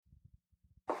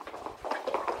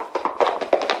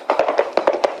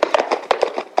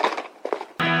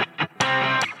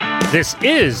This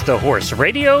is the Horse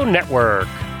Radio Network.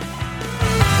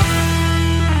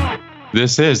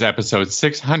 This is episode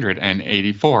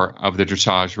 684 of the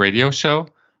Dressage Radio Show,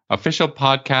 official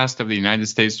podcast of the United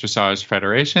States Dressage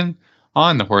Federation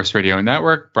on the Horse Radio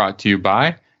Network, brought to you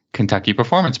by Kentucky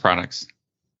Performance Products.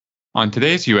 On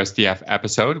today's USDF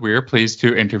episode, we are pleased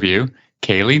to interview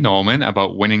Kayley Knollman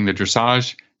about winning the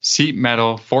Dressage Seat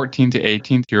Medal 14 to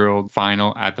 18-year-old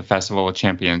final at the Festival of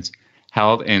Champions,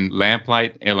 held in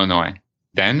Lamplight, Illinois.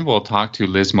 Then we'll talk to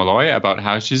Liz Molloy about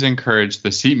how she's encouraged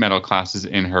the seat medal classes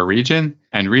in her region,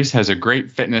 and Reese has a great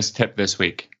fitness tip this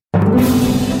week.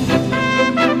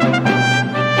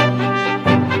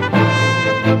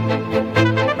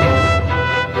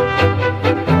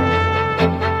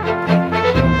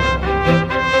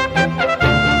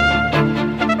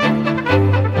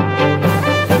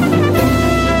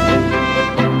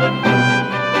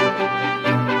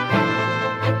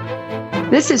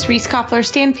 This is Reese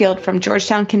Koffler-Stanfield from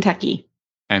Georgetown, Kentucky.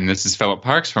 And this is Philip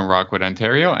Parks from Rockwood,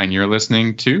 Ontario, and you're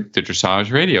listening to the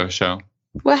Dressage Radio Show.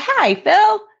 Well, hi,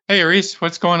 Phil. Hey, Reese,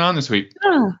 what's going on this week?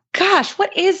 Oh, gosh,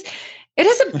 it is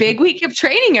a big week of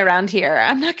training around here.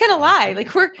 I'm not going to lie.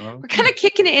 Like we're kind of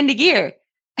kicking it into gear.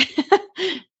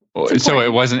 So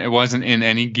it wasn't in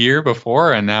any gear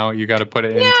before, and now you got to put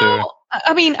it into...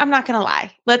 I mean, I'm not going to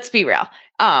lie. Let's be real.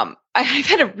 I've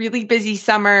had a really busy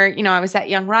summer. You know, I was at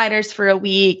Young Riders for a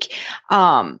week.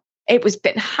 It was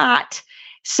been hot.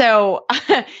 So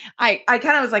I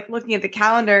kind of was like looking at the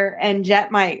calendar, and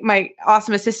Jet, my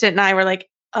awesome assistant, and I were like,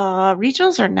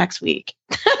 regionals are next week.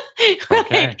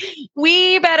 Okay. Like,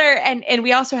 we better. And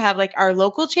we also have like our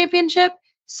local championship.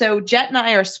 So Jet and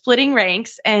I are splitting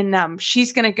ranks, and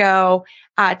she's going to go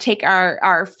take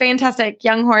our fantastic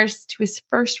young horse to his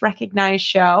first recognized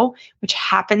show, which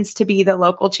happens to be the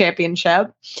local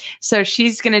championship. So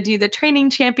she's going to do the training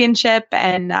championship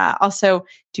and also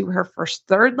do her first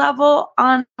third level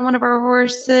on one of our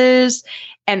horses.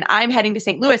 And I'm heading to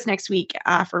St. Louis next week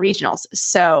for regionals.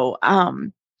 So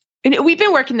and we've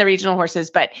been working the regional horses,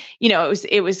 but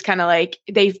it was kind of like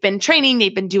they've been training,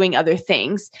 they've been doing other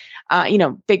things.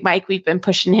 Big Mike, we've been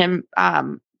pushing him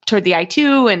toward the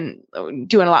I2 and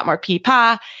doing a lot more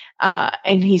PPA.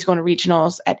 And he's going to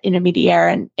regionals at intermediate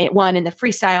and it won in the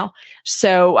freestyle.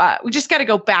 So we just got to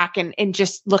go back and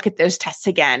just look at those tests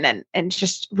again and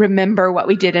just remember what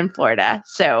we did in Florida.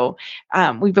 So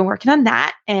we've been working on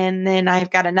that. And then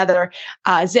I've got another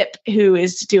Zip who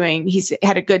he's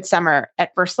had a good summer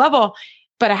at first level,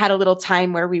 but I had a little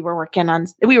time where we were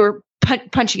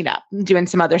punching it up and doing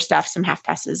some other stuff, some half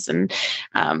passes and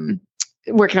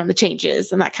working on the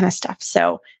changes and that kind of stuff.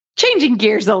 So changing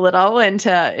gears a little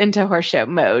into horse show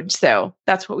mode. So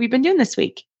that's what we've been doing this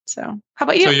week. So how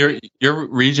about you? So your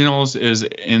regionals is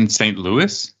in St.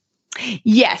 Louis?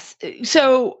 Yes.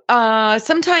 So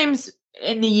sometimes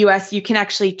in the US, you can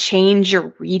actually change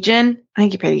your region. I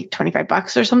think you pay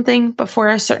 $25 or something before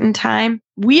a certain time.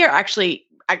 We are actually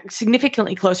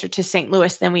significantly closer to St.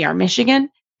 Louis than we are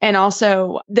Michigan. And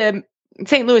also the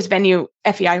St. Louis venue,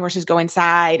 FEI horses go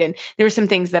inside, and there were some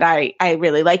things that I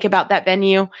really like about that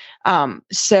venue. And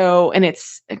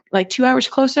it's like 2 hours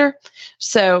closer.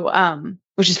 So,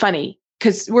 which is funny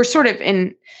because we're sort of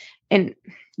as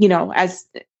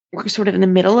we're sort of in the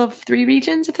middle of three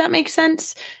regions, if that makes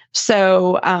sense.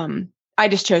 So, I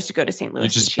just chose to go to St. Louis. You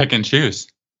just pick and choose.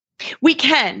 We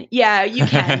can. Yeah, you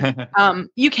can.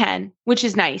 You can, which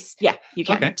is nice. Yeah, you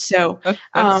can. Okay. So,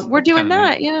 we're doing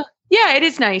that. Neat. Yeah. Yeah, it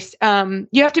is nice.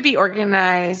 You have to be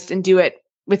organized and do it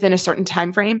within a certain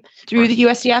time frame through the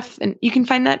USDF, and you can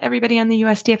find that everybody on the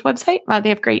USDF website. They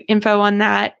have great info on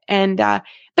that, and but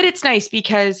it's nice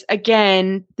because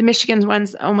again, the Michigan's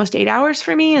one's almost 8 hours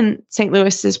for me, and St.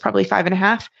 Louis is probably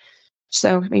 5.5,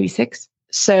 so maybe 6.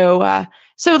 So a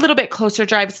little bit closer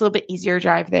drive. It's a little bit easier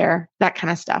drive there, that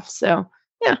kind of stuff. So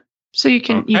yeah, so you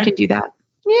can do that.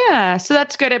 Yeah, so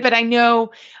that's good. But I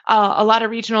know a lot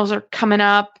of regionals are coming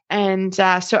up, and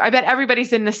so I bet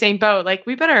everybody's in the same boat. Like,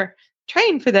 we better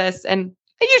train for this. And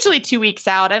usually 2 weeks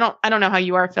out, I don't know how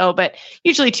you are, Phil, but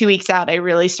usually 2 weeks out, I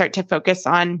really start to focus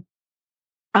on.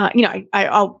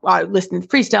 I'll listen to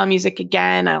freestyle music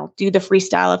again. I'll do the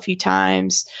freestyle a few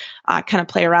times, kind of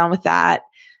play around with that.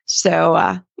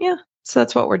 So so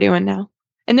that's what we're doing now.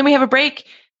 And then we have a break.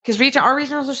 Because our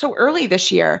regionals are so early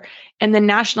this year, and then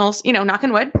nationals, knock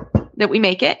on wood that we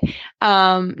make it.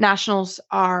 Nationals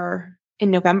are in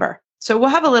November, so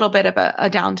we'll have a little bit of a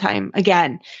downtime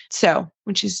again. So,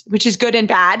 which is good and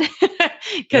bad.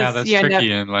 Yeah, that's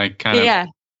tricky and like kind of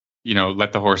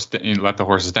let the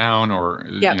horses down, or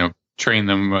train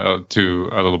them to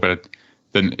a little bit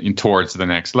towards the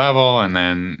next level, and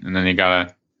then you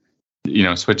gotta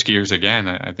switch gears again.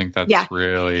 I think that's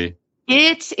really.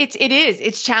 It is.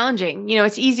 It's challenging.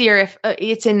 It's easier if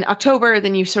it's in October,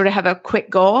 then you sort of have a quick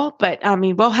goal. But I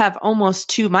mean, we'll have almost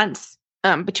 2 months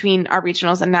between our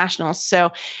regionals and nationals.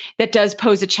 So that does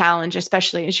pose a challenge,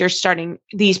 especially as you're starting.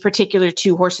 These particular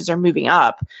 2 horses are moving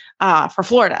up for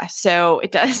Florida. So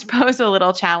it does pose a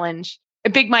little challenge.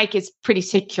 Big Mike is pretty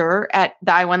secure at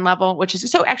the I-1 level, which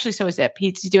is so is Zip.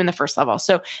 He's doing the first level.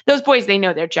 So those boys, they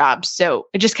know their jobs. So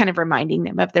just kind of reminding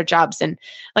them of their jobs. And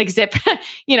like Zip,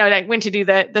 I went to do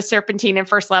the serpentine in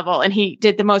first level and he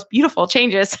did the most beautiful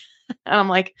changes. And I'm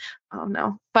like, oh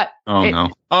no, but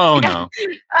no. But I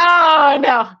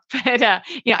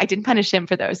didn't punish him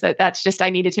for those. That's just, I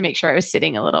needed to make sure I was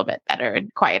sitting a little bit better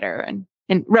and quieter and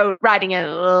riding it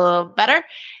a little better.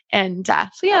 And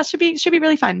it should be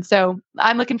really fun. So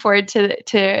I'm looking forward to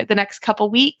the next couple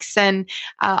weeks. And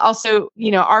also,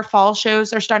 our fall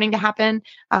shows are starting to happen.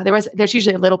 There's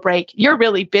usually a little break. You're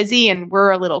really busy and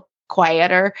we're a little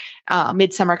quieter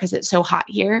midsummer because it's so hot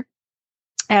here.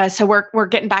 So we're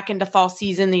getting back into fall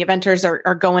season. The eventers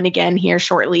are going again here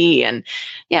shortly. And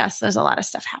so there's a lot of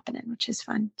stuff happening, which is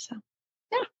fun. So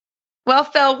yeah. Well,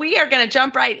 Phil, we are going to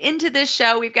jump right into this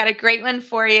show. We've got a great one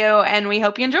for you and we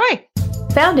hope you enjoy.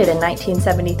 Founded in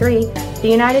 1973, the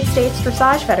United States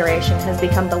Dressage Federation has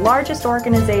become the largest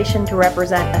organization to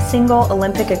represent a single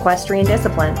Olympic equestrian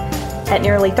discipline. At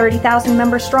nearly 30,000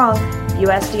 members strong,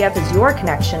 USDF is your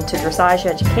connection to dressage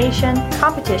education,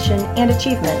 competition, and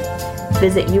achievement.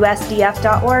 Visit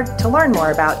usdf.org to learn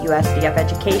more about USDF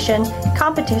education,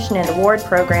 competition and award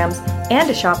programs, and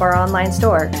to shop our online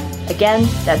store. Again,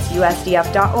 that's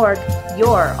usdf.org,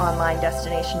 your online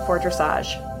destination for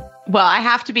dressage. Well, I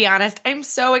have to be honest, I'm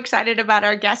so excited about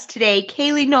our guest today,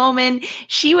 Kayley Knollman.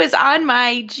 She was on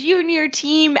my junior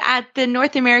team at the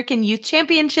North American Youth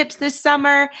Championships this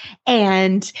summer,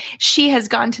 and she has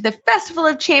gone to the Festival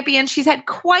of Champions. She's had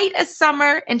quite a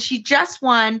summer, and she just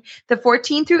won the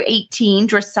 14 through 18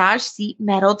 Dressage Seat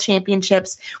Medal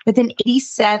Championships with an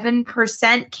 87%.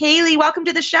 Kayley, welcome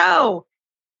to the show.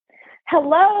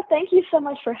 Hello. Thank you so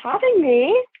much for having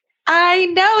me. I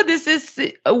know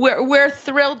we're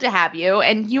thrilled to have you.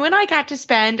 And you and I got to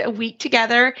spend a week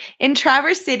together in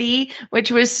Traverse City,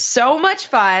 which was so much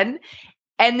fun.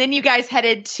 And then you guys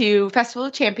headed to Festival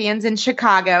of Champions in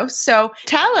Chicago. So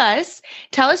tell us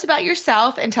about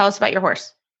yourself and tell us about your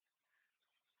horse.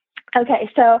 Okay,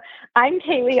 so I'm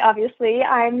Kayley, obviously.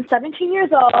 I'm 17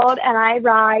 years old and I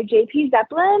ride JP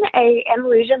Zeppelin, a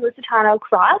Andalusian Lusitano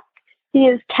cross. He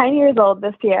is 10 years old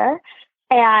this year.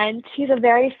 And he's a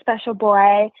very special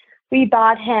boy. We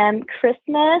bought him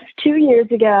Christmas 2 years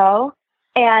ago,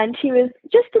 and he was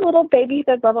just a little baby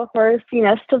third level horse,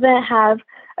 still didn't have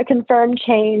a confirmed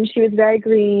change. He was very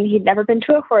green. He'd never been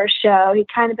to a horse show.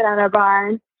 He'd kind of been at our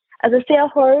barn as a sale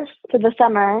horse for the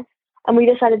summer, and we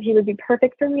decided he would be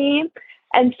perfect for me.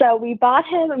 And so we bought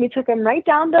him, and we took him right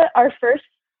down to our first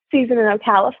season in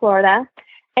Ocala, Florida,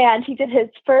 and he did his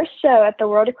first show at the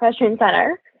World Equestrian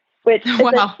Center, which is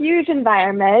a huge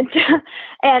environment.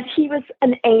 And he was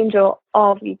an angel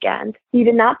all weekend. He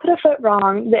did not put a foot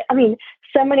wrong.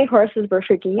 So many horses were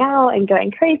freaking out and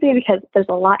going crazy because there's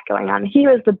a lot going on. He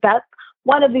was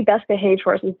one of the best behaved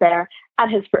horses there at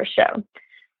his first show.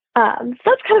 So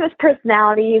that's kind of his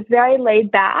personality. He's very laid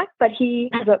back, but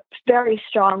he has a very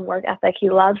strong work ethic.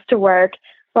 He loves to work.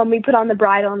 When we put on the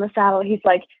bridle and the saddle, he's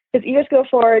like, his ears go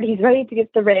forward. He's ready to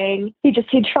get the ring. He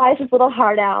tries his little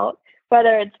heart out.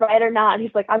 Whether it's right or not,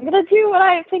 he's like, I'm going to do what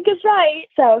I think is right.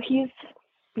 So he's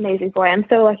an amazing boy. I'm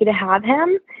so lucky to have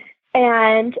him.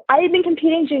 And I had been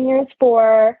competing juniors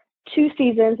for 2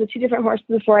 seasons with 2 different horses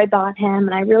before I bought him.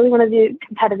 And I really want to do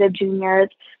competitive juniors,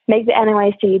 make the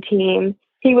NYC team.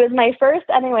 He was my first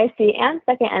NYC and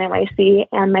second NYC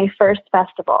and my first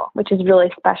festival, which is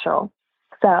really special.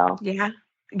 So yeah.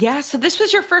 So this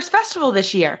was your first festival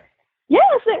this year.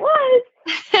 Yes, it was.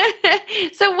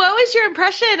 So what was your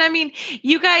impression? I mean,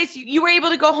 you guys, you were able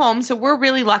to go home. So we're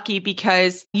really lucky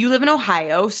because you live in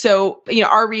Ohio. So,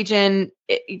 our region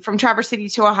from Traverse City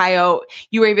to Ohio,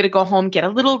 you were able to go home, get a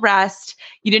little rest.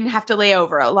 You didn't have to lay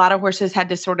over. A lot of horses had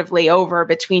to sort of lay over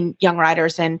between Young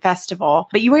Riders and festival,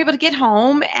 but you were able to get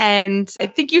home. And I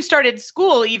think you started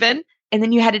school even, and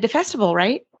then you headed to festival,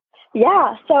 right?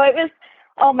 Yeah. So it was,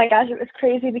 oh my gosh, it was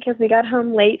crazy because we got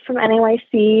home late from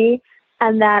NYC.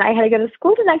 And then I had to go to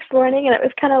school the next morning, and it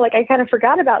was kind of like I kind of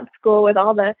forgot about school with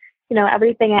all the,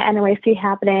 everything at NYC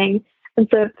happening. And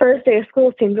so the first day of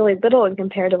school seemed really little in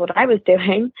compared to what I was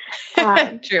doing.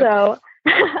 So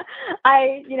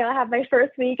I, had my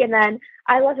first week, and then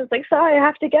I was like, sorry, I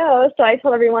have to go. So I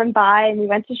told everyone bye, and we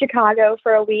went to Chicago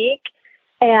for a week.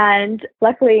 And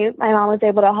luckily, my mom was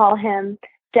able to haul him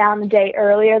down the day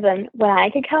earlier than when I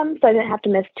could come, so I didn't have to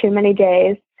miss too many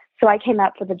days. So I came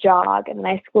out for the jog, and then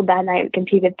I schooled that night and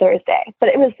competed Thursday. But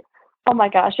it was, oh my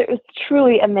gosh, it was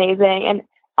truly amazing. And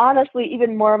honestly,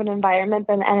 even more of an environment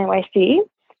than NYC.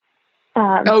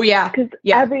 Because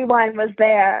everyone was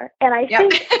there. And I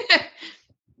think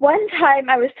one time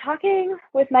I was talking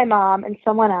with my mom and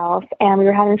someone else, and we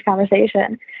were having this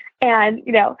conversation. And,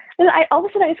 you know, all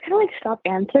of a sudden I just kind of like stopped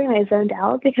answering and I zoned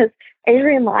out because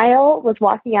Adrienne Lyle was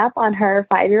walking up on her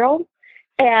 5-year-old.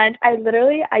 And I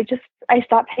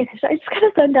stopped paying attention. I just kind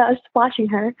of zoned out. I was just watching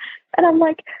her. And I'm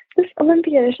like, this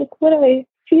Olympian is just literally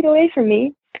feet away from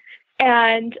me.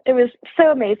 And it was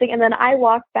so amazing. And then I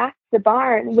walked back to the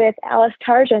barn with Alice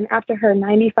Tarjan after her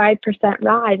 95%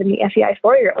 ride in the FEI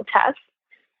 4-year-old test.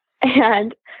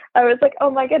 And I was like, oh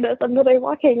my goodness, I'm literally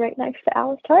walking right next to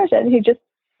Alice Tarjan, who just,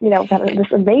 you know, got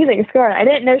this amazing score. And I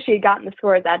didn't know she had gotten the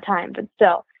score at that time, but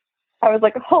still, I was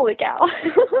like, holy cow.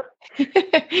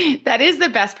 That is the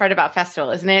best part about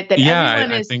festival, isn't it? That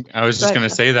I think I was just going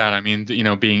to say that. I mean, you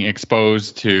know, being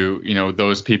exposed to, you know,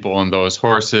 those people and those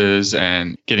horses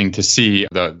and getting to see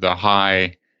the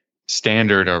high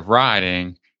standard of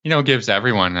riding, you know, gives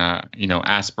everyone, you know,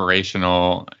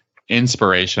 aspirational,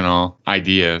 inspirational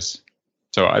ideas.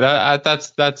 So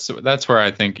that's where I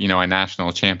think, you know, a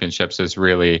national championships is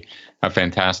really a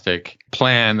fantastic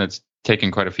plan that's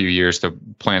taken quite a few years to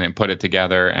plan and put it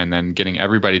together, and then getting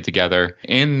everybody together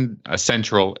in a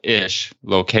central-ish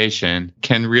location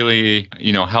can really,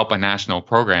 you know, help a national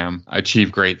program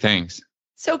achieve great things.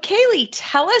 So Kayley,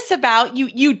 tell us about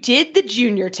you did the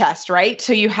junior test, right?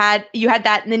 So you had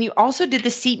that, and then you also did the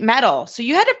seat medal. So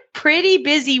you had a pretty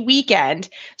busy weekend.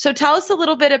 So tell us a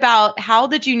little bit about how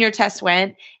the junior test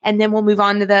went, and then we'll move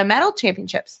on to the medal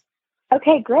championships.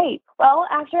 Okay, great. Well,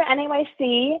 after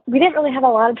NYC, we didn't really have a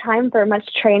lot of time for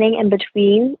much training in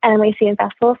between NYC and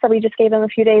festival, so we just gave him a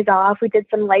few days off. We did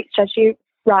some light stretchy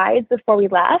rides before we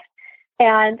left,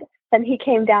 and then he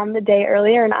came down the day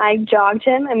earlier, and I jogged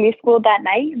him, and we schooled that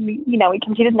night. And we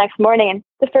competed the next morning, and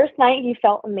the first night he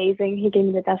felt amazing. He gave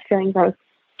me the best feelings. I was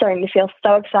starting to feel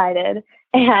so excited,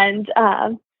 and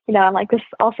I'm like, this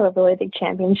is also a really big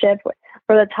championship.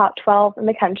 We're the top 12 in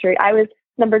the country. I was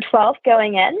number 12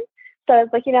 going in. So I was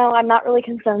like, I'm not really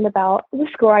concerned about the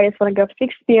score. I just want to go for the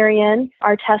experience.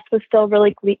 Our test was still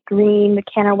really green. The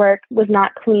canter work was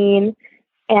not clean,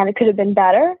 and it could have been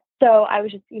better. So I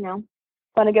was just,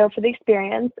 want to go for the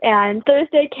experience. And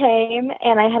Thursday came,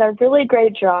 and I had a really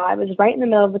great draw. I was right in the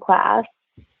middle of the class,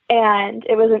 and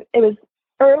it was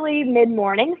early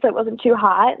mid-morning, so it wasn't too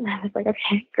hot. And I was like,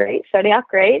 okay, great, starting off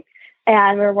great.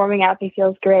 And we were warming up. He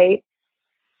feels great.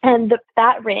 And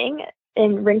that ring,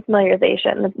 in ring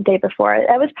familiarization the day before,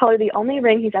 that was probably the only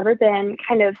ring he's ever been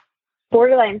kind of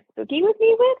borderline spooky with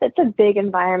me with. It's a big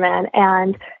environment,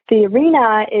 and the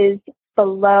arena is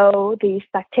below the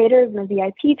spectators and the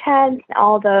VIP tents and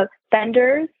all the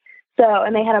vendors. So,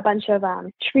 and they had a bunch of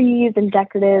trees and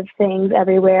decorative things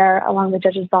everywhere along the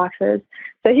judges' boxes.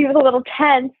 So he was a little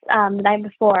tense the night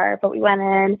before, but we went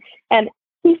in, and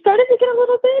he started to get a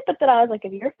little bit, but then I was like,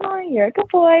 if you're fine, you're a good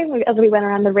boy, as we went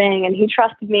around the ring, and he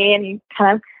trusted me, and he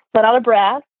kind of let out a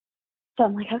breath. So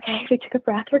I'm like, okay, we took a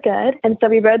breath, we're good. And so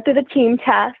we rode through the team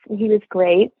test, and he was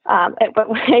great. It went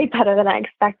way better than I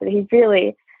expected. He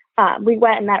really, we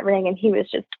went in that ring, and he was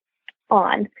just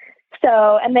on.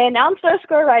 So, and they announced our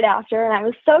score right after, and I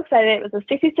was so excited. It was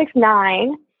a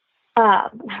 66.9. I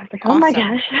was like, oh my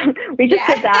gosh, we just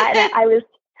did that. And I was,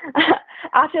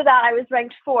 after that, I was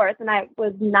ranked 4th, and I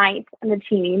was 9th in the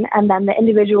team. And then the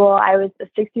individual, I was a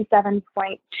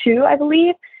 67.2, I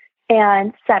believe,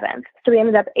 and 7th. So we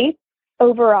ended up 8th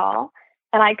overall.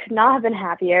 And I could not have been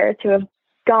happier to have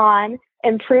gone,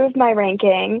 improved my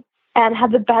ranking, and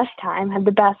had the best time, had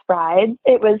the best ride.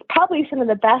 It was probably some of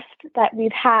the best that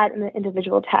we've had in the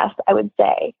individual test, I would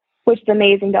say, which is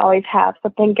amazing to always have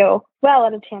something go well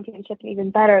at a championship and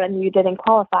even better than you did in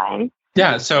qualifying.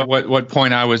 Yeah. So what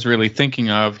point I was really thinking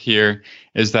of here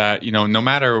is that, no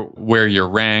matter where you're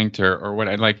ranked or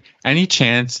what, like any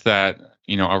chance that,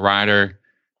 a rider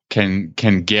can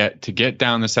get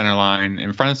down the center line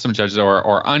in front of some judges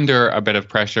or under a bit of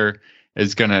pressure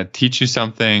is going to teach you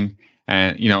something.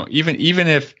 And, even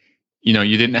if, you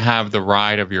didn't have the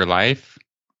ride of your life,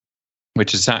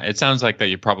 which is, it sounds like that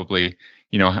you probably,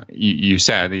 you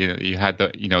said you had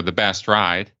the best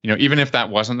ride, even if that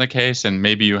wasn't the case, and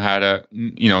maybe you had a,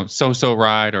 so-so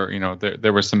ride, or,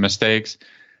 there were some mistakes.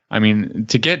 I mean,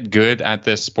 to get good at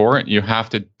this sport, you have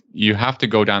to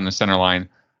go down the center line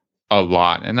a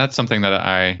lot. And that's something that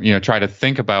I, try to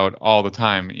think about all the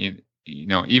time.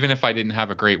 even if I didn't have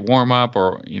a great warm up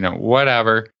or,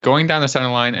 whatever, going down the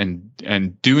center line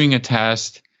and doing a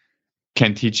test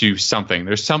can teach you something.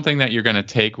 There's something that you're going to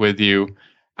take with you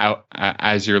out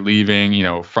as you're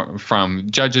leaving, from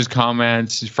judges'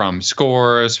 comments, from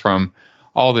scores, from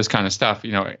all this kind of stuff.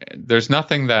 There's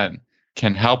nothing that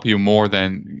can help you more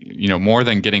than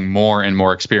getting more and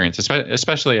more experience,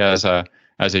 especially as a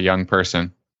young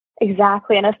person.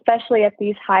 Exactly. And especially at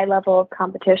these high level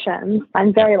competitions,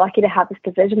 I'm very lucky to have this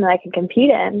division that I can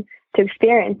compete in to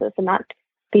experience this and not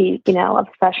be, a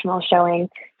professional showing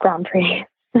Grand Prix.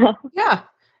 Yeah.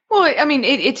 Well, I mean,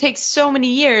 it takes so many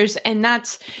years, and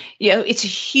that's, it's a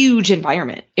huge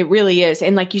environment. It really is.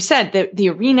 And like you said, the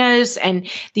arenas and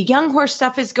the young horse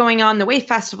stuff is going on. The way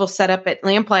festival set up at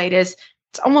Lamplight is,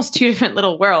 it's almost two different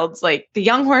little worlds. Like the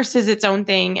young horse is its own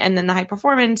thing, and then the high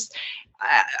performance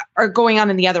are going on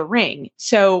in the other ring.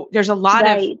 So there's a lot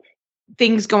of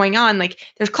things going on. Like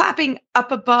there's clapping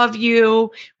up above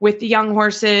you with the young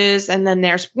horses, and then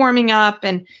there's warming up,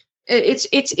 and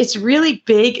it's really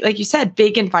big. Like you said,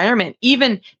 big environment.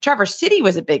 Even Traverse City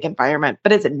was a big environment,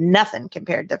 but it's nothing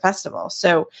compared to festival.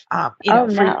 So,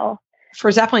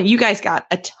 for Zeppelin, you guys got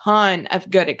a ton of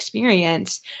good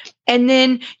experience. And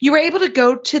then you were able to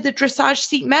go to the Dressage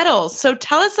seat medals. So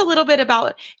tell us a little bit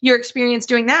about your experience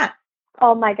doing that.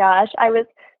 Oh my gosh. I was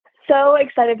so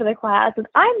excited for the class. And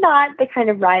I'm not the kind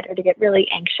of rider to get really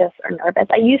anxious or nervous.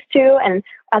 I used to, and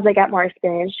as I got more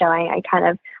experience showing, I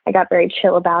got very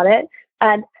chill about it.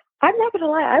 And I'm not going to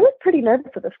lie, I was pretty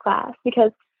nervous for this class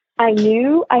because I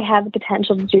knew I had the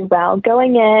potential to do well.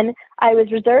 Going in, I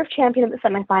was reserve champion at the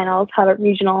semifinals, held at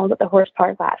regionals at the Horse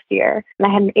Park last year. And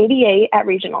I had an 88 at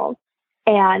regionals.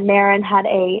 And Marin had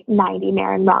a 90,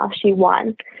 Marin Ross. She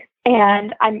won.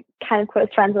 And I'm kind of close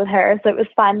friends with her, so it was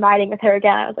fun riding with her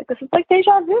again. I was like, this is like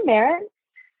deja vu, Marin.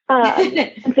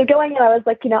 And so going in, I was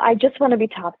like, I just want to be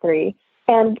top 3.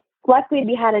 And luckily,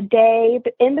 we had a day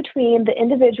in between the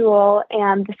individual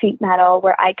and the seat medal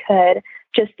where I could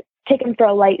just take him for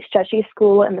a light, stretchy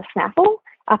school in the snaffle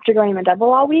after going in the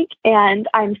double all week. And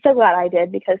I'm so glad I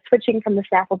did, because switching from the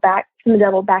double back to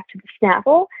the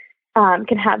snaffle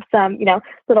can have some,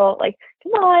 little like,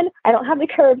 come on, I don't have the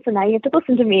curves, so now you have to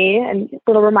listen to me, and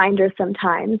little reminders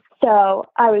sometimes. So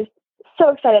I was so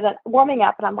excited that warming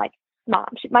up, and I'm like, Mom,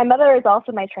 my mother is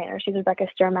also my trainer. She's Rebecca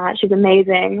Sturmat. She's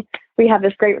amazing. We have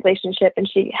this great relationship, and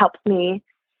she helps me.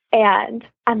 And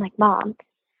I'm like, Mom,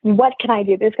 what can I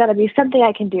do? There's got to be something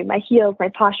I can do. My heels, my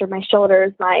posture, my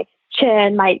shoulders, my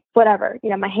chin, my whatever,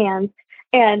 my hands,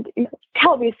 and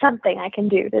tell me something I can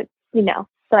do to, that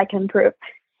I can improve.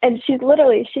 And she looks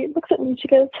at me and she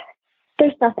goes,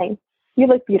 there's nothing. You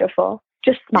look beautiful.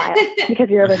 Just smile because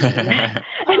you're a woman. And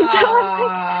so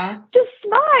I'm like, just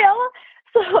smile.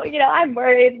 So, I'm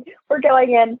worried. We're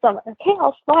going in. So I'm like, okay,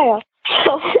 I'll smile.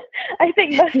 So I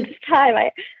think most of the time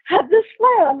I have this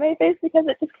smile on my face because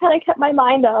it just kind of kept my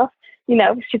mind off.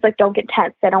 She's like, don't get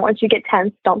tense. I don't want you to get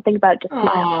tense. Don't think about it. Just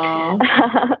smile.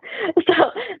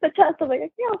 So the test, I'm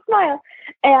like, yeah, I'll smile.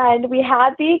 And we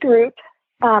had the group.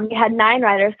 We had 9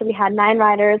 riders. So we had 9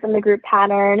 riders in the group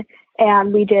pattern.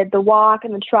 And we did the walk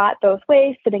and the trot both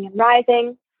ways, sitting and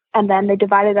rising. And then they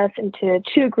divided us into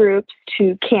 2 groups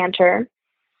to canter.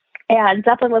 And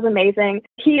Zeppelin was amazing.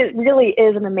 He really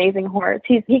is an amazing horse.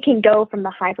 He can go from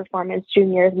the high performance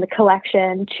juniors in the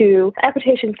collection to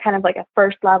equitation, kind of like a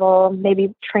first level,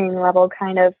 maybe training level,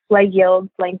 kind of leg yields,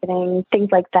 lengthening, things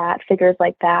like that, figures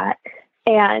like that.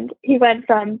 And he went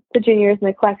from the juniors in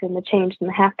the collection, the change in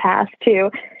the half pass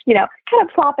to, kind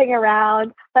of plopping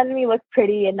around, letting me look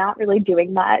pretty and not really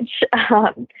doing much.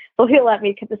 So he'll let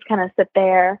me just kind of sit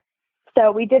there. So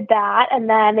we did that, and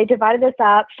then they divided us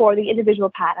up for the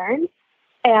individual patterns,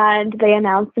 and they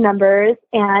announced the numbers,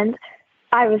 and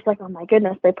I was like, oh my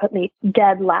goodness, they put me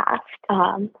dead last.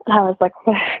 I was like,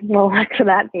 well, what could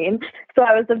that mean? So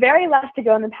I was the very last to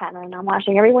go in the pattern, and I'm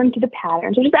watching everyone do the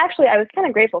patterns, which is actually, I was kind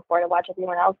of grateful for, to watch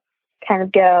everyone else kind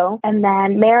of go. And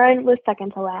then Marin was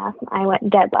second to last, and I went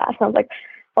dead last. And I was like,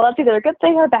 well, that's either a good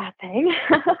thing or a bad thing.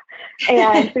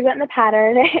 And we went in the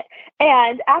pattern.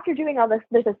 And after doing all this,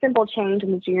 there's a simple change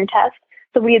in the junior test.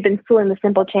 So we had been schooling the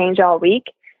simple change all week.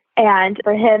 And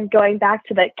for him, going back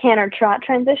to the canter trot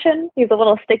transition, he was a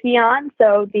little sticky on.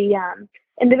 So the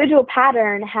individual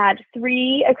pattern had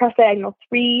 3 across diagonal,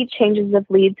 3 changes of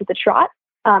lead to the trot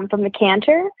from the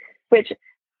canter, which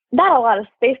not a lot of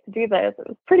space to do those. It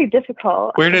was pretty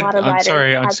difficult. I'm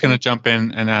sorry, I'm just going to jump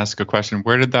in and ask a question.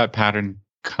 Where did that pattern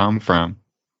come from?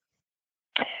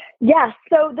 Yes.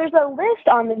 So there's a list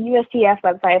on the USCF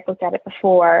website, I've looked at it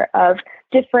before, of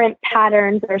different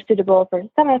patterns that are suitable for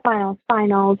semifinals,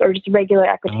 finals, or just regular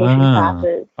equitation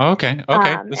classes. Okay.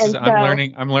 I'm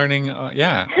learning.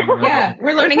 Yeah,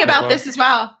 we're learning about this as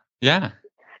well. Yeah.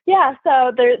 Yeah.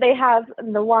 So they have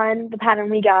the pattern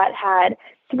we got had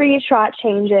 3 trot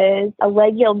changes, a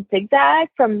leg yield zigzag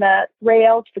from the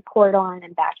rail to the quarter line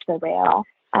and back to the rail.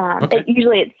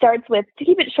 It starts with, to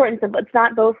keep it short and simple, it's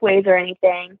not both ways or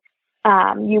anything.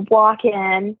 You walk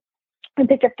in and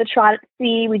picked up the trot at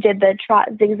C. We did the trot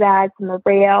zigzag from the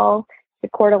rail, the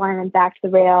quarter line, and back to the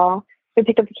rail. We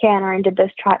picked up the canter and did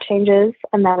those trot changes,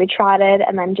 and then we trotted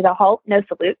and then did a halt, no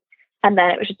salute. And then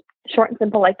it was just short and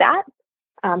simple like that,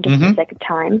 just for the sake of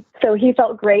time. So he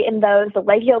felt great in those. The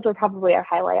leg yields were probably our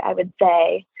highlight, I would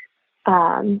say.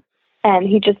 And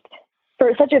he just,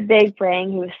 for such a big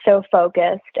ring, he was so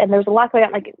focused. And there was a lot going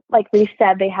on. Like Reese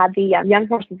said, they had the young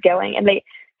horses going, and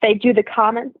they do the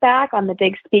comments back on the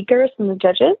big speakers from the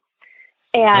judges.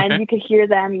 And you could hear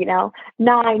them,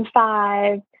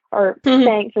 9-5, or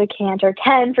saying for the canter,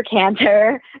 10 for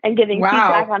canter, and giving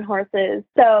feedback on horses.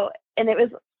 So, and it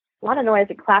was a lot of noise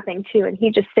and clapping too. And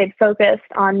he just stayed focused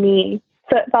on me.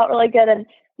 So it felt really good. And,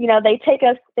 they take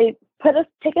us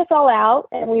all out,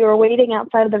 and we were waiting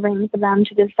outside of the ring for them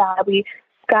to decide. We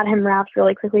got him wrapped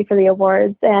really quickly for the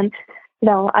awards. And,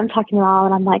 I'm talking to Mom,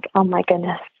 and I'm like, oh my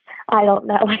goodness, I don't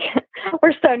know.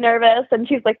 We're so nervous. And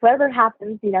she's like, whatever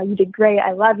happens, you did great.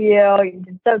 I love you. You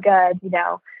did so good.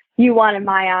 You won in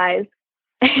my eyes.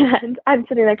 And I'm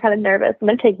sitting there kind of nervous, and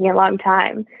they're taking a long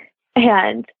time.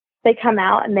 And they come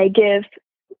out and they give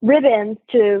ribbons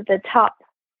to the top,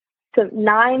 so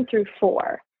 9 through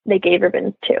 4. They gave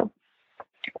ribbons to.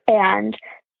 And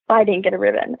I didn't get a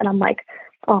ribbon. And I'm like,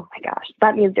 oh my gosh,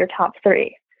 that means they're top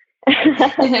 3.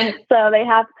 So they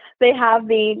have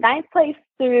the 9th place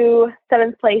through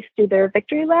 7th place do their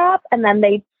victory lap, and then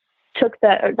they took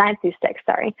the 9th through 6th,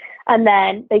 sorry. And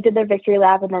then they did their victory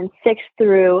lap, and then 6th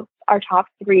through our top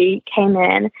 3 came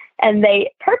in, and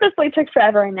they purposely took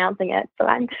forever announcing it. So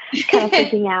I'm kind of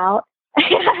freaking out.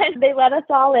 And they let us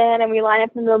all in, and we line up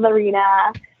in the middle of the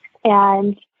arena,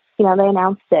 and they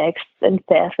announced 6th and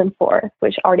 5th and 4th,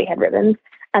 which already had ribbons.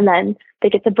 And then they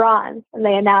get the bronze, and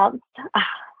they announced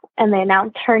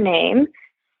her name.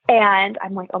 And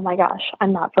I'm like, oh my gosh,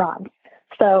 I'm not bronze.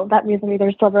 So that means I'm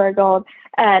either silver or gold.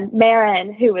 And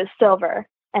Marin, who was silver,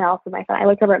 and also my friend, I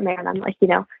look over at Marin, I'm like,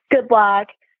 good luck,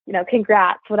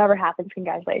 congrats, whatever happens,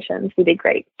 congratulations, you did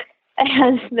great.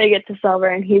 And they get to silver,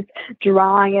 and he's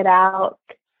drawing it out,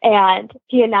 and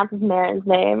he announces Marin's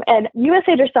name. And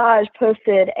USA Dressage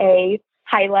posted a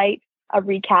highlight, a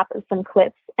recap of some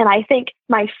clips. And I think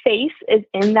my face is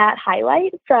in that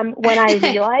highlight from when I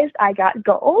realized I got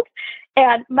gold.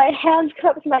 And my hands come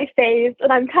up to my face,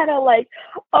 and I'm kind of like,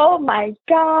 oh my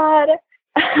God.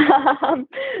 So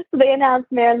they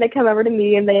announced Marin, they come over to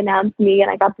me, and they announced me,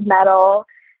 and I got the medal.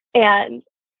 And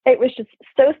it was just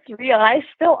so surreal. I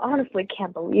still honestly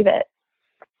can't believe it.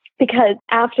 Because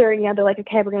after, they're like,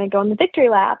 okay, we're going to go on the victory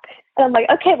lap. And I'm like,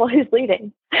 okay, well, who's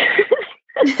leading?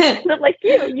 And I'm like,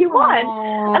 you won.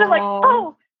 Aww. And I'm like,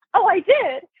 oh, I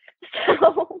did.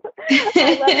 So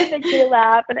I led the victory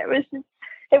lap, and it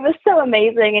was so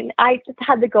amazing. And I just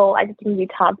had the goal, I just can be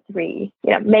top 3,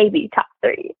 maybe top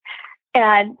 3.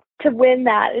 And to win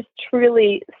that is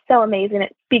truly so amazing.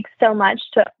 It speaks so much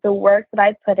to the work that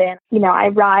I've put in. I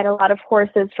ride a lot of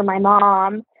horses for my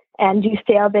mom and do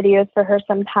sale videos for her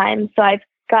sometimes. So I've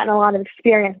gotten a lot of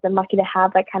experience. I'm lucky to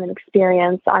have that kind of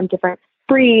experience on different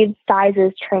breeds,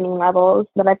 sizes, training levels,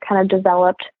 that I've kind of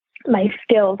developed my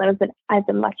skills. I've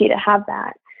been lucky to have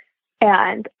that.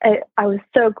 And I was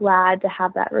so glad to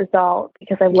have that result,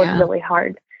 because I worked really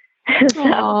hard.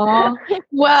 Well,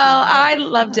 I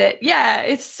loved it. Yeah,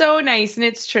 it's so nice, and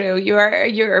it's true.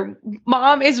 Your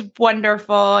mom is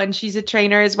wonderful, and she's a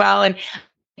trainer as well. And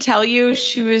I tell you,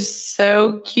 she was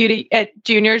so cute at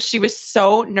juniors. She was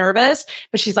so nervous,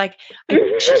 but she's like,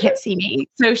 she can't see me.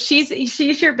 So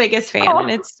she's your biggest fan, and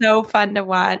it's so fun to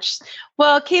watch.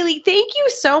 Well, Kayley, thank you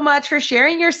so much for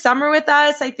sharing your summer with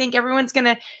us. I think everyone's going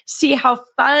to see how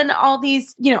fun all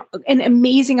these, and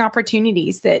amazing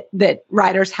opportunities that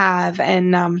riders have.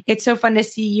 And it's so fun to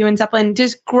see you and Zeppelin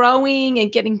just growing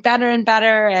and getting better and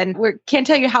better. And we can't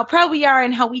tell you how proud we are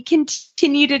and how we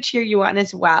continue to cheer you on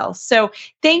as well. So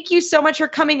thank you so much for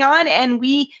coming on, and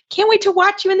we can't wait to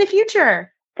watch you in the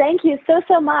future. Thank you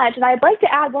so much. And I'd like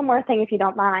to add one more thing, if you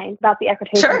don't mind, about the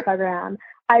equitation program.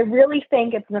 I really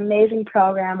think it's an amazing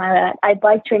program. I'd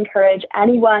like to encourage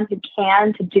anyone who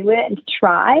can to do it and to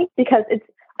try, because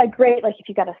a great, like if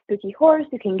you got a spooky horse,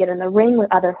 you can get in the ring with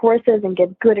other horses and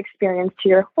give good experience to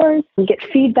your horse. You get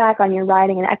feedback on your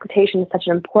riding, and equitation is such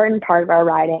an important part of our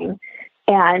riding.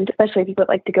 And especially if you would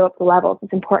like to go up the levels,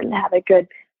 it's important to have a good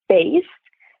base.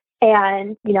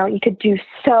 And, you could do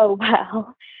so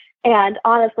well. And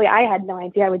honestly, I had no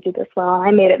idea I would do this well.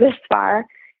 I made it this far.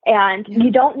 And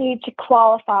you don't need to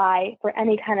qualify for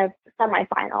any kind of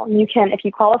semifinal. You can, if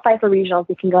you qualify for regionals,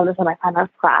 you can go in the semifinals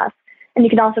class. And you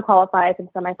can also qualify for the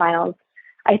semifinals,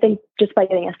 I think, just by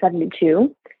getting a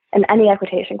 72 in any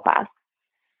equitation class.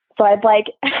 So I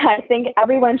think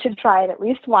everyone should try it at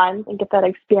least once and get that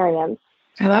experience.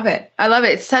 I love it.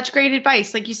 It's such great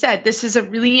advice. Like you said, this is a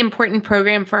really important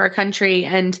program for our country,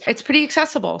 and it's pretty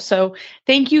accessible. So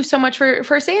thank you so much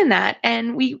for saying that.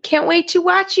 And we can't wait to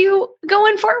watch you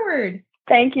going forward.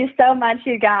 Thank you so much,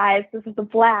 you guys. This is a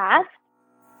blast.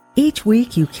 Each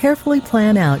week, you carefully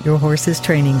plan out your horse's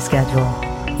training schedule.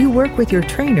 You work with your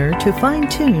trainer to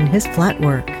fine-tune his flat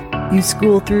work. You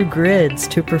school through grids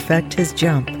to perfect his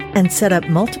jump and set up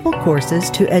multiple courses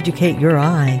to educate your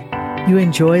eye. You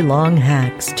enjoy long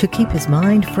hacks to keep his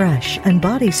mind fresh and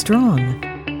body strong.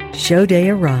 Show day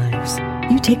arrives.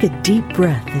 You take a deep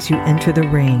breath as you enter the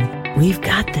ring. "We've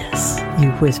got this,"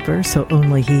 you whisper so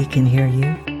only he can hear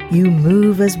you. You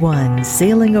move as one,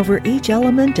 sailing over each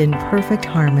element in perfect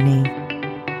harmony.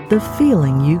 The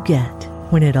feeling you get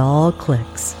when it all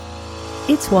clicks.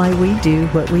 It's why we do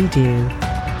what we do.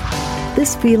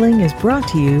 This feeling is brought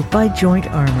to you by Joint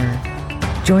Armor.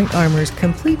 Joint Armor's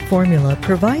complete formula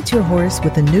provides your horse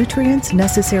with the nutrients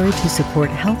necessary to support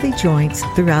healthy joints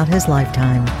throughout his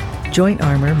lifetime. Joint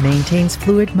Armor maintains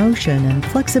fluid motion and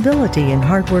flexibility in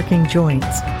hardworking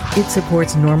joints. It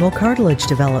supports normal cartilage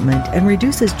development and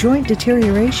reduces joint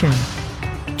deterioration.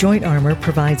 Joint Armor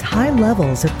provides high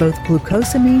levels of both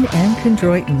glucosamine and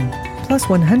chondroitin, plus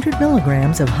 100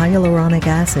 milligrams of hyaluronic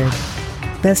acid.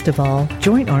 Best of all,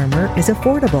 Joint Armor is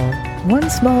affordable. One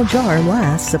small jar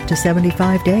lasts up to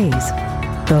 75 days.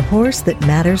 The horse that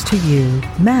matters to you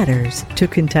matters to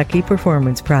Kentucky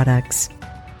Performance Products.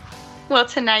 Well,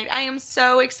 tonight I am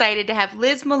so excited to have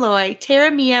Liz Molloy,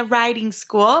 Terra Mia Riding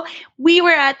School. We were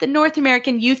at the North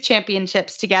American Youth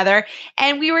Championships together,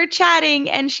 and we were chatting,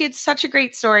 and she had such a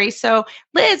great story. So,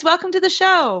 Liz, welcome to the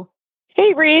show.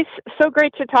 Hey, Reese. So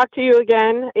great to talk to you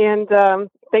again, and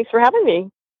thanks for having me.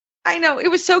 I know. It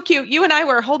was so cute. You and I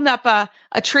were holding up a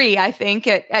tree, I think,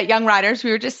 at Young Riders. We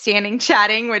were just standing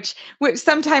chatting, which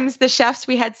sometimes the chefs,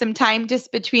 we had some time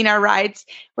just between our rides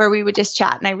where we would just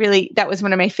chat. And that was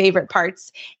one of my favorite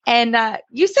parts. And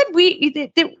you said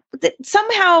that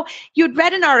somehow you'd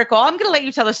read an article. I'm going to let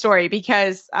you tell the story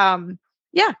because, I'll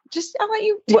let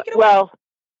you take it away. Well,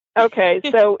 okay.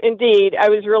 So indeed, I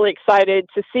was really excited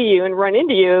to see you and run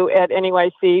into you at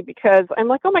NEYC because I'm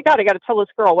like, oh my God, I got to tell this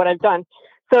girl what I've done.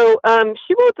 So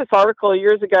she wrote this article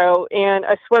years ago, and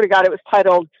I swear to God, it was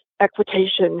titled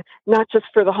Equitation, Not Just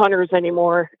for the Hunters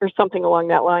Anymore, or something along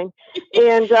that line.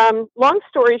 And long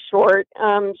story short,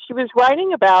 she was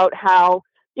writing about how,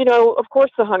 of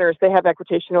course, the hunters, they have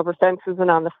equitation over fences and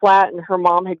on the flat, and her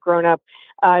mom had grown up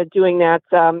doing that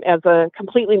as a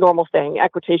completely normal thing.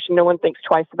 Equitation, no one thinks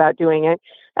twice about doing it.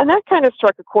 And that kind of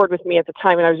struck a chord with me at the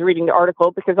time when I was reading the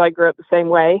article because I grew up the same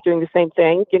way, doing the same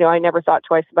thing. I never thought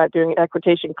twice about doing an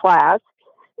equitation class.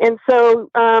 And so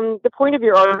the point of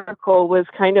your article was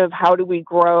kind of how do we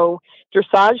grow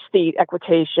dressage seat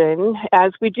equitation.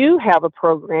 As we do have a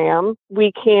program,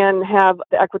 we can have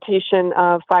the equitation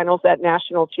finals at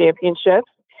national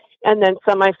championships. And then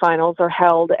semifinals are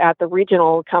held at the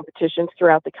regional competitions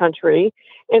throughout the country.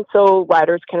 And so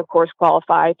riders can, of course,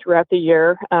 qualify throughout the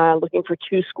year, looking for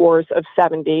 2 scores of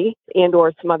 70 and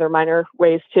or some other minor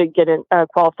ways to get a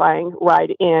qualifying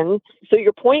ride in. So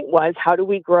your point was, how do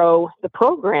we grow the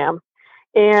program?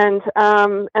 And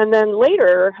then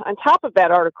later, on top of that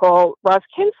article, Ross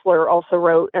Kinsler also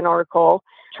wrote an article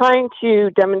trying to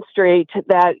demonstrate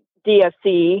that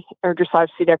DSE, or dressage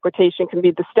seat equitation, can be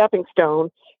the stepping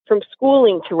stone from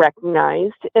schooling to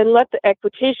recognized, and let the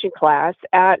equitation class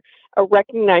at a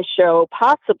recognized show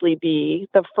possibly be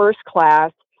the first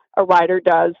class a rider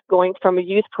does going from a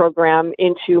youth program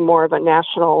into more of a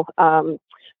national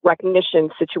recognition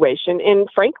situation. And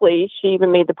frankly, she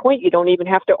even made the point, you don't even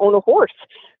have to own a horse.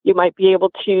 You might be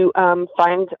able to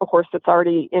find a horse that's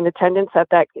already in attendance at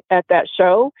that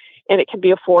show, and it can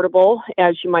be affordable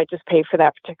as you might just pay for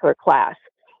that particular class.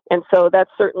 And so that's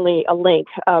certainly a link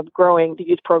of growing the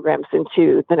youth programs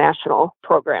into the national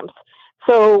programs.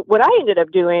 So what I ended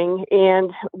up doing,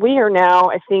 and we are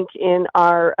now, I think, in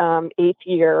our 8th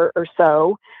year or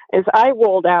so, is I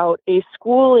rolled out a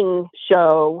schooling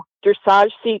show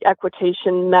dressage seat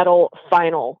equitation medal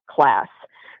final class.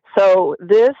 So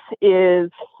this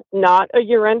is not a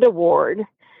year-end award,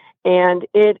 and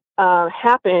it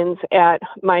happens at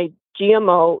my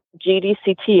GMO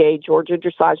GDCTA, Georgia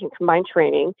Dressage and Combined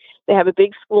Training. They have a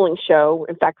big schooling show.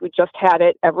 In fact, we just had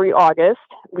it every August.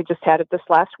 We just had it this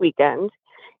last weekend.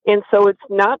 And so it's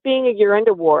not being a year-end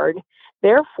award.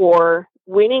 Therefore,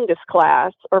 winning this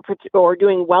class or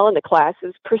doing well in the class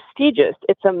is prestigious.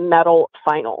 It's a medal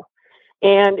final.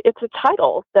 And it's a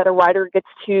title that a rider gets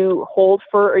to hold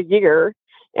for a year.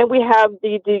 And we have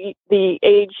the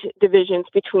age divisions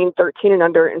between 13 and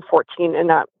under and 14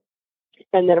 and up.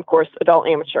 And then, of course, adult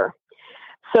amateur.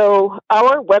 So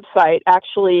our website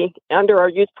actually, under our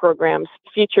youth programs,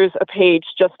 features a page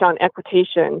just on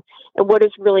equitation. And what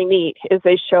is really neat is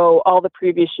they show all the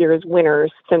previous year's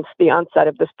winners since the onset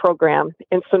of this program.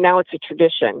 And so now it's a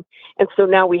tradition. And so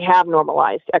now we have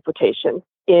normalized equitation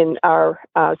in our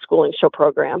schooling show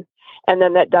program. And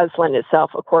then that does lend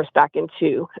itself, of course, back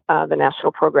into the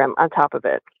national program on top of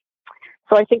it.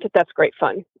 So I think that's great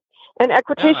fun. And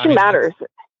equitation matters.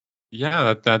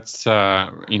 That's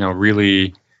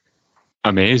really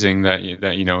amazing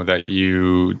that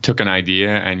you took an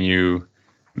idea and you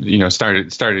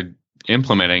started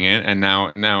implementing it, and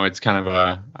now it's kind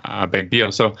of a big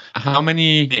deal. So how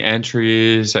many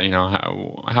entries?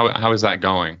 How is that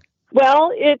going?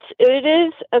 Well, it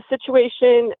is a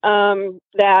situation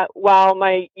that while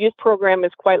my youth program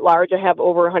is quite large, I have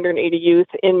over 180 youth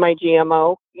in my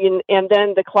GMO, and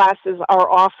then the classes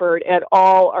are offered at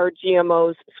all our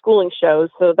GMO's schooling shows,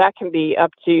 so that can be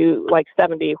up to like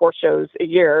 70 horse shows a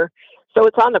year. So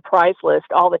it's on the prize list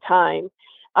all the time.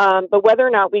 But whether or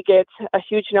not we get a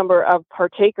huge number of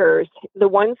partakers, the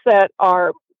ones that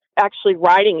are actually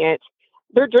riding it,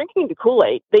 they're drinking the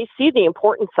Kool-Aid. They see the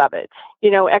importance of it.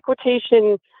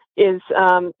 Equitation is,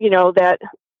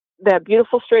 that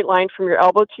beautiful straight line from your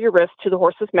elbow to your wrist to the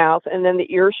horse's mouth, and then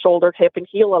the ear, shoulder, hip, and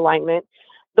heel alignment.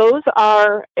 Those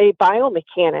are a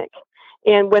biomechanic.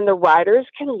 And when the riders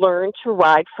can learn to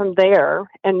ride from there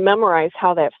and memorize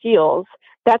how that feels,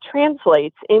 that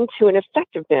translates into an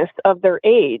effectiveness of their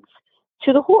aids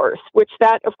to the horse, which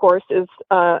that, of course, is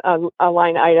a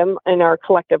line item in our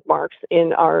collective marks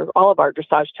in all of our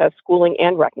dressage tests, schooling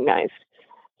and recognized.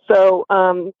 So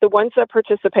the ones that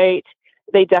participate,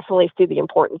 they definitely see the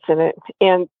importance in it.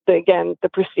 And the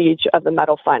prestige of the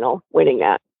medal final, winning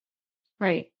that.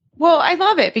 Right. Well, I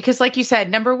love it because, like you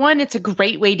said, number one, it's a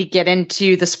great way to get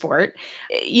into the sport.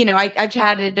 I've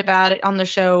chatted about it on the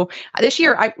show this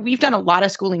year. We've done a lot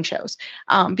of schooling shows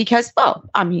because,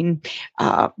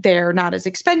 they're not as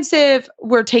expensive.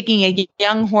 We're taking a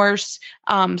young horse.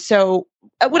 So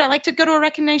would I like to go to a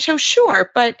recognized show?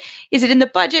 Sure. But is it in the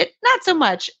budget? Not so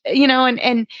much,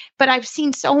 but I've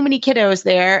seen so many kiddos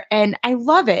there and I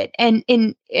love it. And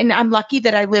I'm lucky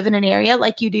that I live in an area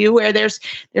like you do where there's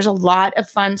a lot of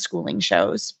fun schooling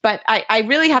shows. But I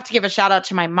really have to give a shout out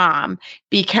to my mom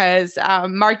because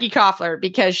Marky Koffler,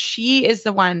 because she is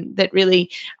the one that really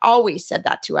always said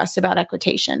that to us about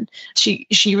equitation.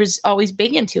 She was always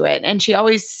big into it. And she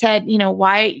always said,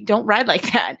 why don't ride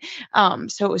like that?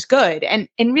 So it was good.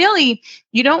 And really,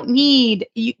 you don't need,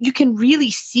 you can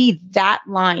really see that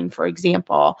line, for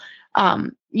example,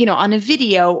 on a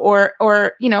video or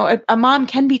a mom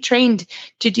can be trained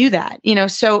to do that,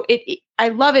 so I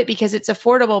love it because it's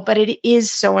affordable, but it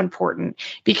is so important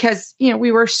because,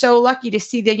 we were so lucky to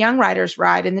see the young riders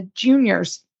ride and the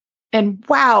juniors. And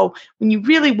wow, when you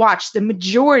really watch, the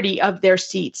majority of their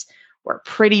seats were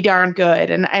pretty darn good.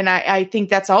 And I think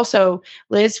that's also,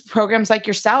 Liz, programs like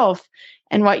yourself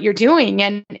and what you're doing.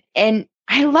 And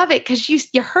I love it because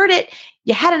you heard it,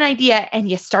 you had an idea and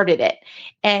you started it.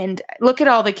 And look at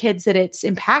all the kids that it's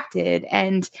impacted.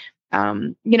 And,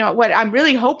 what I'm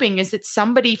really hoping is that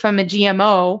somebody from a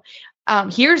GMO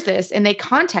hears this and they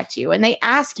contact you and they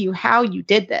ask you how you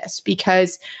did this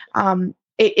because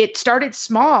it started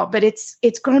small, but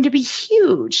it's going to be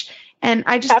huge. And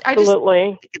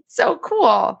absolutely. It's so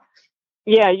cool.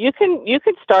 Yeah, you can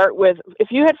start with,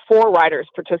 if you had 4 riders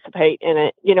participate in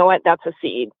it, you know what, that's a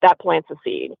seed, that plants a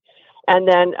seed. And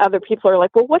then other people are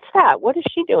like, well, what's that? What is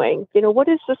she doing? What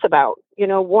is this about?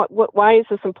 Why is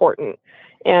this important?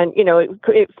 And,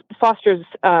 it fosters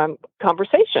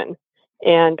conversation.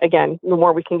 And again, the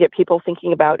more we can get people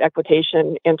thinking about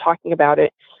equitation and talking about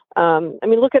it.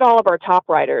 Look at all of our top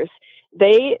riders.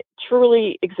 They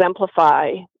truly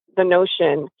exemplify the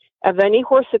notion of any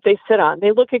horse that they sit on.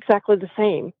 They look exactly the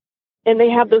same. And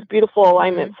they have those beautiful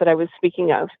alignments that I was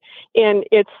speaking of. And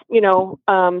it's, we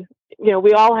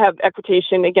all have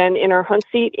equitation, again, in our hunt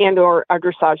seat and or our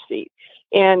dressage seat.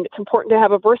 And it's important to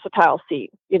have a versatile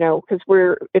seat, because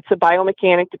it's a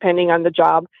biomechanic depending on the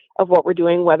job of what we're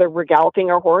doing, whether we're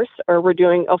galloping our horse or we're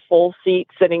doing a full seat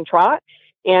sitting trot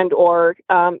and or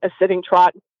a sitting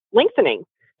trot lengthening.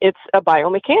 It's a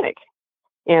biomechanic.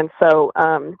 And so,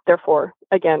 therefore,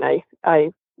 again,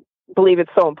 I believe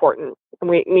it's so important. And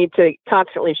we need to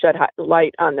constantly shed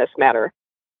light on this matter.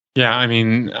 Yeah, I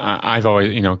mean, I've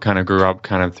always, kind of grew up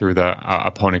kind of through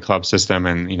the pony club system,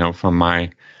 and from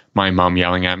my mom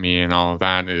yelling at me and all of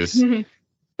that is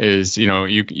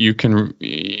you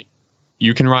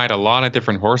can ride a lot of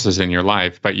different horses in your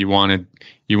life, but you want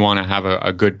to have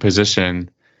a good position,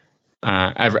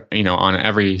 on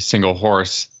every single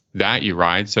horse that you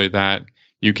ride, so that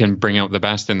you can bring out the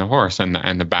best in the horse, and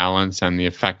the balance and the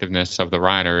effectiveness of the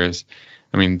rider is,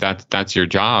 I mean, that's your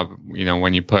job.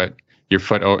 When you put your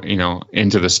foot,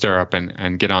 into the stirrup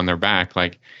and get on their back,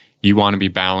 like, you want to be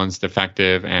balanced,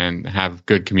 effective, and have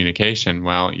good communication.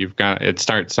 Well, it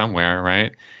starts somewhere,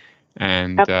 right?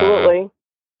 And absolutely.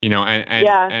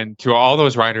 And to all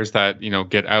those riders that,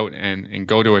 get out and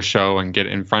go to a show and get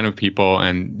in front of people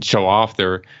and show off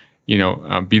their,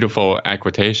 beautiful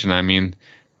equitation. I mean,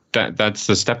 that's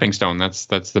the stepping stone. That's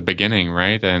the beginning,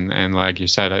 right? And like you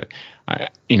said, I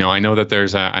know that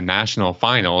there's a national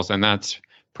finals, and that's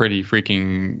pretty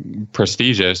freaking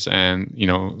prestigious. And,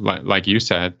 like you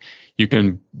said, you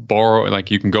can go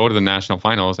to the national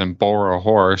finals and borrow a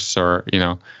horse, or,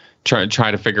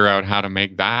 try to figure out how to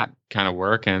make that kind of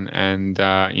work. And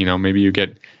maybe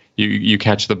you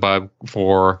catch the bug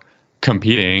for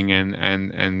competing and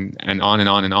on and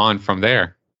on and on from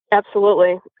there.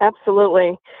 Absolutely.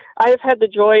 Absolutely. I've had the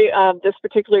joy of this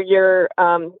particular year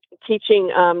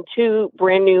teaching 2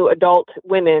 brand new adult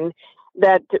women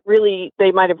that really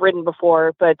they might have ridden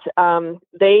before, but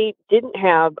they didn't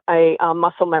have a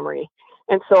muscle memory.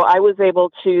 And so I was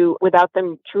able to, without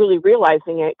them truly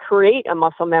realizing it, create a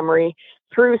muscle memory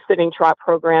through sitting trot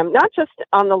program, not just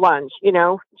on the lunge,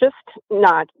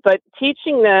 but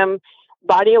teaching them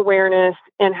body awareness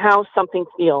and how something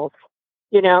feels.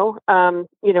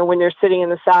 When they're sitting in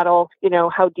the saddle,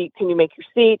 how deep can you make your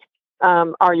seat?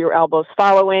 Are your elbows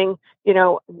following?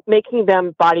 Making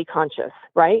them body conscious,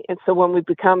 right? And so when we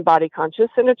become body conscious,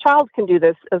 and a child can do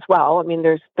this as well. I mean,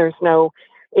 there's no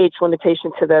age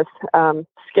limitation to this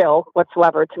skill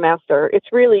whatsoever to master.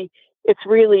 It's really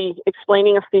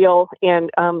explaining a feel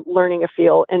and learning a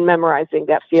feel and memorizing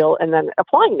that feel and then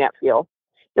applying that feel,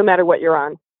 no matter what you're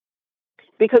on.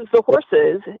 Because the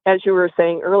horses, as you were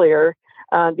saying earlier,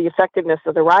 the effectiveness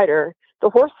of the rider, the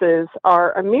horses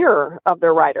are a mirror of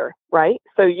their rider, right?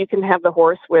 So you can have the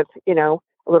horse with,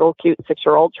 a little cute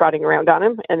 6-year-old trotting around on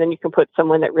him, and then you can put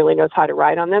someone that really knows how to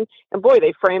ride on them. And boy,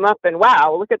 they frame up and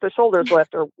wow, look at the shoulders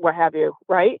lift or what have you,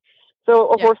 right? So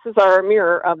horses are a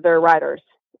mirror of their riders,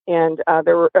 and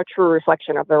they're a true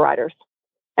reflection of their riders.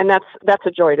 And that's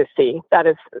a joy to see.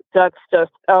 That's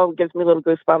just gives me little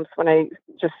goosebumps when I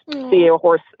just see a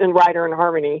horse and rider in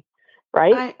harmony,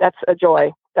 right? That's a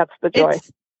joy. That's the joy.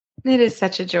 It is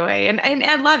such a joy. And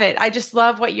I love it. I just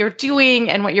love what you're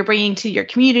doing and what you're bringing to your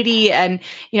community. And,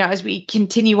 as we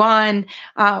continue on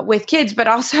with kids, but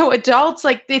also adults,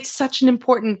 like, it's such an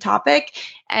important topic.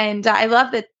 And I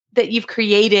love that you've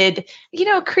created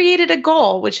a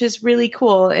goal, which is really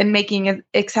cool, and making it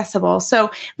accessible. So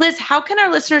Liz, how can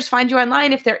our listeners find you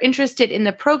online if they're interested in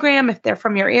the program, if they're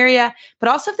from your area, but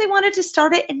also if they wanted to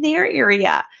start it in their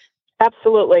area?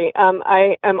 Absolutely.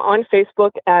 I am on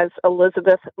Facebook as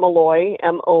Elizabeth Molloy,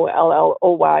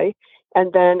 Molloy.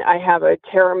 And then I have a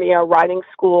Terra Mia Riding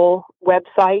School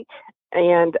website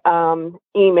and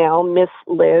email, Miss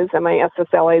Liz,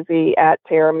 MISSLIZ at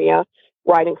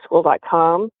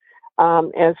terramiaridingschool.com,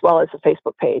 as well as a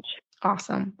Facebook page.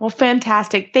 Awesome. Well,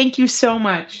 fantastic. Thank you so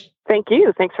much. Thank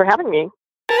you. Thanks for having me.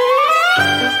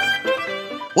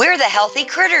 We're the Healthy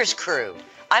Critters crew.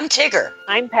 I'm Tigger.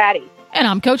 I'm Patty. And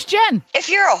I'm Coach Jen. If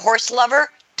you're a horse lover,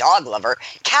 dog lover,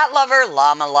 cat lover,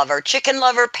 llama lover, chicken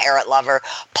lover, parrot lover,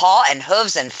 paw and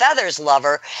hooves and feathers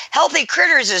lover, Healthy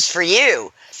Critters is for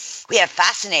you. We have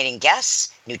fascinating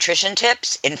guests, nutrition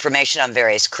tips, information on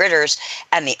various critters,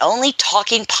 and the only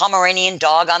talking Pomeranian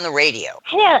dog on the radio.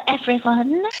 Hello,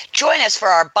 everyone. Join us for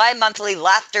our bi-monthly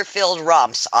laughter-filled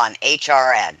romps on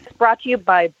HRN. Brought to you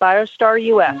by BioStar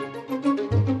US.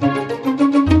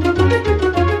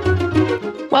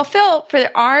 Well, Phil, for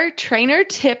our trainer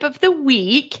tip of the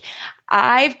week,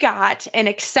 I've got an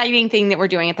exciting thing that we're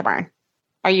doing at the barn.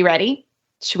 Are you ready?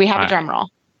 Should we have a drum roll?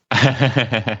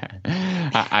 I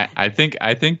think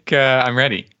I'm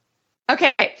ready.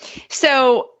 Okay.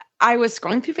 So I was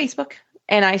scrolling through Facebook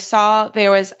and I saw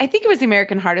I think it was the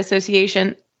American Heart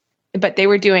Association, but they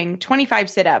were doing 25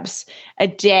 sit-ups a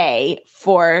day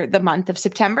for the month of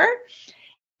September.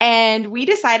 And we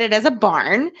decided as a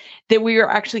barn that we were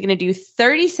actually going to do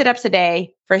 30 sit-ups a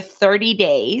day for 30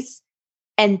 days.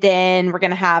 And then we're going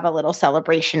to have a little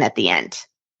celebration at the end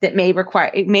that may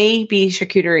be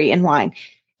charcuterie and wine.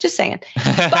 Just saying.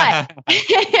 But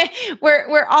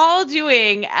we're all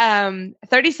doing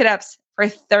 30 sit-ups for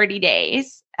 30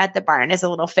 days at the barn as a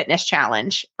little fitness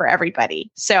challenge for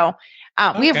everybody. So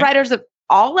we have riders of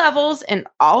all levels and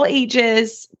all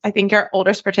ages. I think our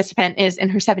oldest participant is in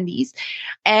her 70s.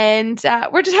 And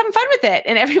we're just having fun with it.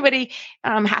 And everybody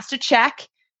has to check.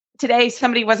 Today,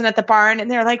 somebody wasn't at the barn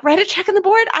and they're like, write a check on the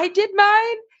board. I did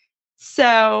mine.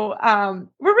 So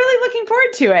we're really looking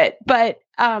forward to it. But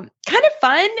kind of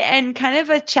fun and kind of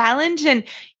a challenge. And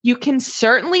you can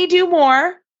certainly do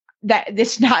more. That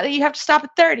it's not that you have to stop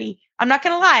at 30. I'm not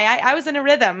going to lie. I was in a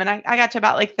rhythm and I got to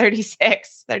about like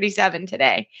 36, 37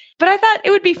 today, but I thought it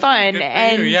would be fun.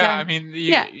 And I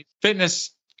mean,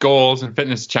 fitness goals and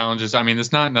fitness challenges, I mean,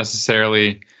 it's not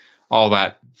necessarily all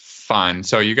that fun.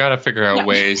 So you got to figure out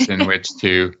ways in which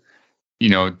to,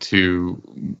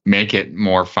 to make it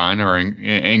more fun or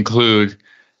include,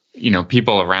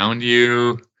 people around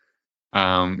you.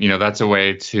 That's a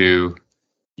way to,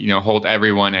 hold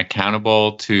everyone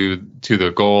accountable to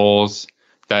the goals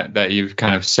that you've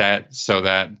kind of set, so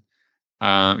that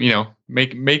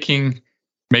making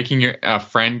a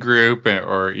friend group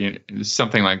or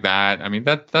something like that. I mean,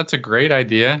 that's a great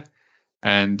idea,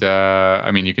 and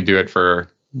you can do it for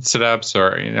sit-ups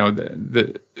or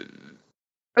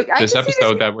this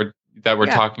episode that we're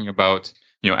talking about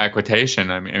equitation.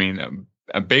 I mean,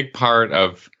 a big part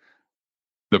of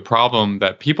the problem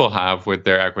that people have with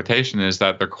their equitation is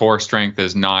that their core strength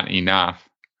is not enough.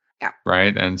 Yeah.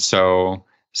 Right. And so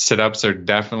sit-ups are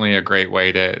definitely a great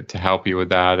way to help you with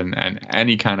that. And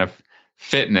any kind of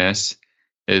fitness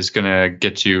is going to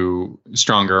get you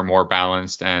stronger, more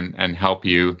balanced, and help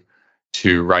you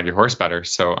to ride your horse better.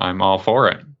 So I'm all for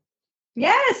it.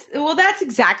 Yes. Well, that's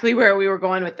exactly where we were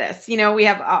going with this. We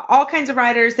have all kinds of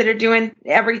riders that are doing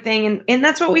everything. And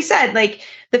that's what we said. Like,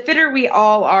 the fitter we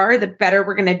all are, the better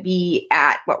we're going to be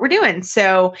at what we're doing.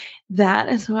 So that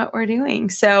is what we're doing.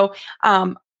 So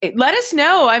let us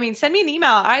know. I mean, send me an email.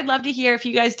 I'd love to hear if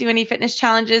you guys do any fitness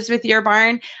challenges with your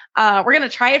barn. We're going to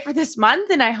try it for this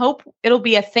month, and I hope it'll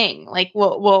be a thing. Like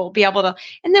we'll be able to,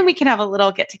 and then we can have a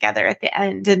little get together at the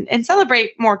end and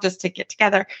celebrate more just to get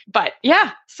together. But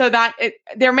yeah, so that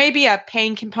there may be a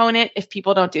paying component if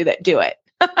people don't do that. Do it.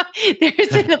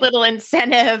 There's a little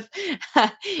incentive.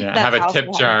 Have a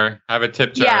tip jar. Have a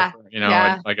tip jar.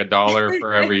 Like $1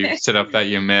 for every sit-up that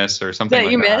you miss or something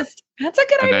that you missed. That's a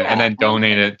good idea. And then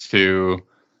donate it to,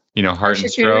 Heart and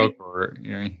Stroke or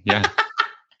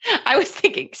I was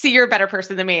thinking, see, you're a better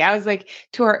person than me. I was like,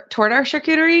 toward our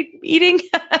charcuterie eating,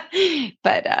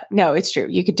 but no, it's true.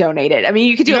 You could donate it. I mean,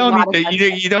 you could do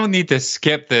you don't need to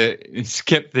skip the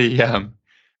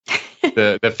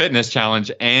fitness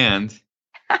challenge and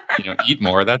eat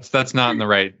more. That's not in the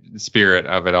right spirit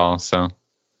of it all. So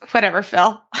whatever,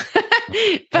 Phil.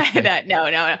 But no,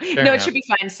 it should be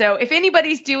fun. So if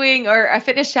anybody's doing or a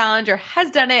fitness challenge or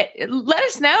has done it, let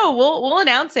us know. We'll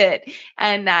announce it.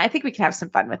 And I think we can have some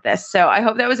fun with this. So I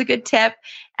hope that was a good tip.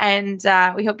 And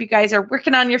we hope you guys are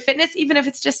working on your fitness, even if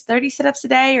it's just 30 sit-ups a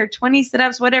day or 20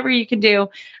 sit-ups, whatever you can do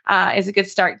is a good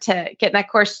start to getting that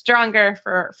core stronger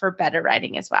for better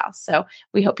riding as well. So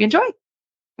we hope you enjoy.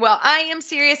 Well, I am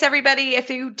serious, everybody. If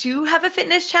you do have a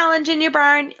fitness challenge in your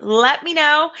barn, let me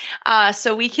know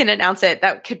so we can announce it.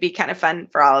 That could be kind of fun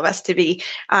for all of us to be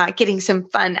getting some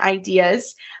fun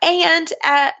ideas. And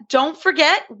don't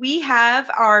forget, we have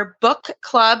our book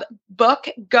club book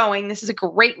going. This is a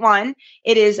great one.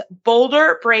 It is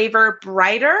Bolder, Braver,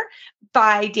 Brighter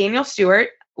by Daniel Stewart.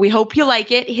 We hope you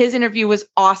like it. His interview was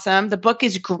awesome. The book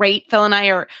is great. Phil and I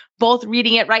are both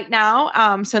reading it right now.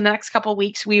 So in the next couple of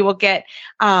weeks, we will get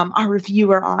our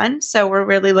reviewer on. So we're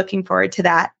really looking forward to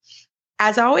that.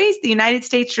 As always, the United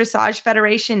States Dressage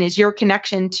Federation is your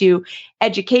connection to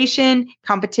education,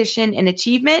 competition, and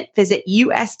achievement. Visit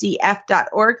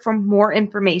usdf.org for more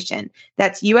information.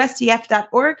 That's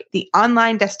usdf.org, the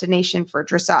online destination for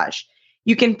dressage.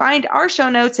 You can find our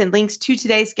show notes and links to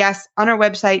today's guests on our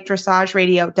website,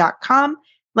 dressageradio.com.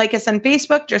 Like us on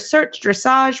Facebook, just search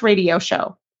Dressage Radio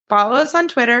Show. Follow us on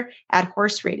Twitter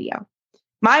 @Horse Radio.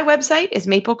 My website is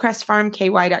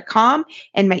maplecrestfarmky.com,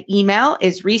 and my email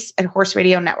is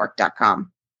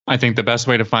reese@horseradionetwork.com. I think the best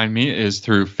way to find me is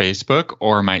through Facebook,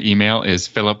 or my email is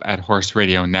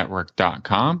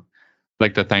philip@horseradionetwork.com. I'd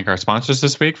like to thank our sponsors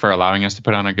this week for allowing us to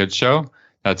put on a good show.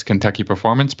 That's Kentucky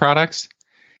Performance Products.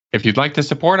 If you'd like to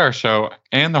support our show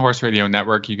and the Horse Radio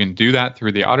Network, you can do that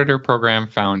through the auditor program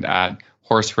found at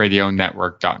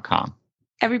horseradionetwork.com.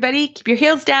 Everybody, keep your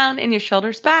heels down and your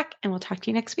shoulders back, and we'll talk to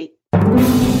you next week.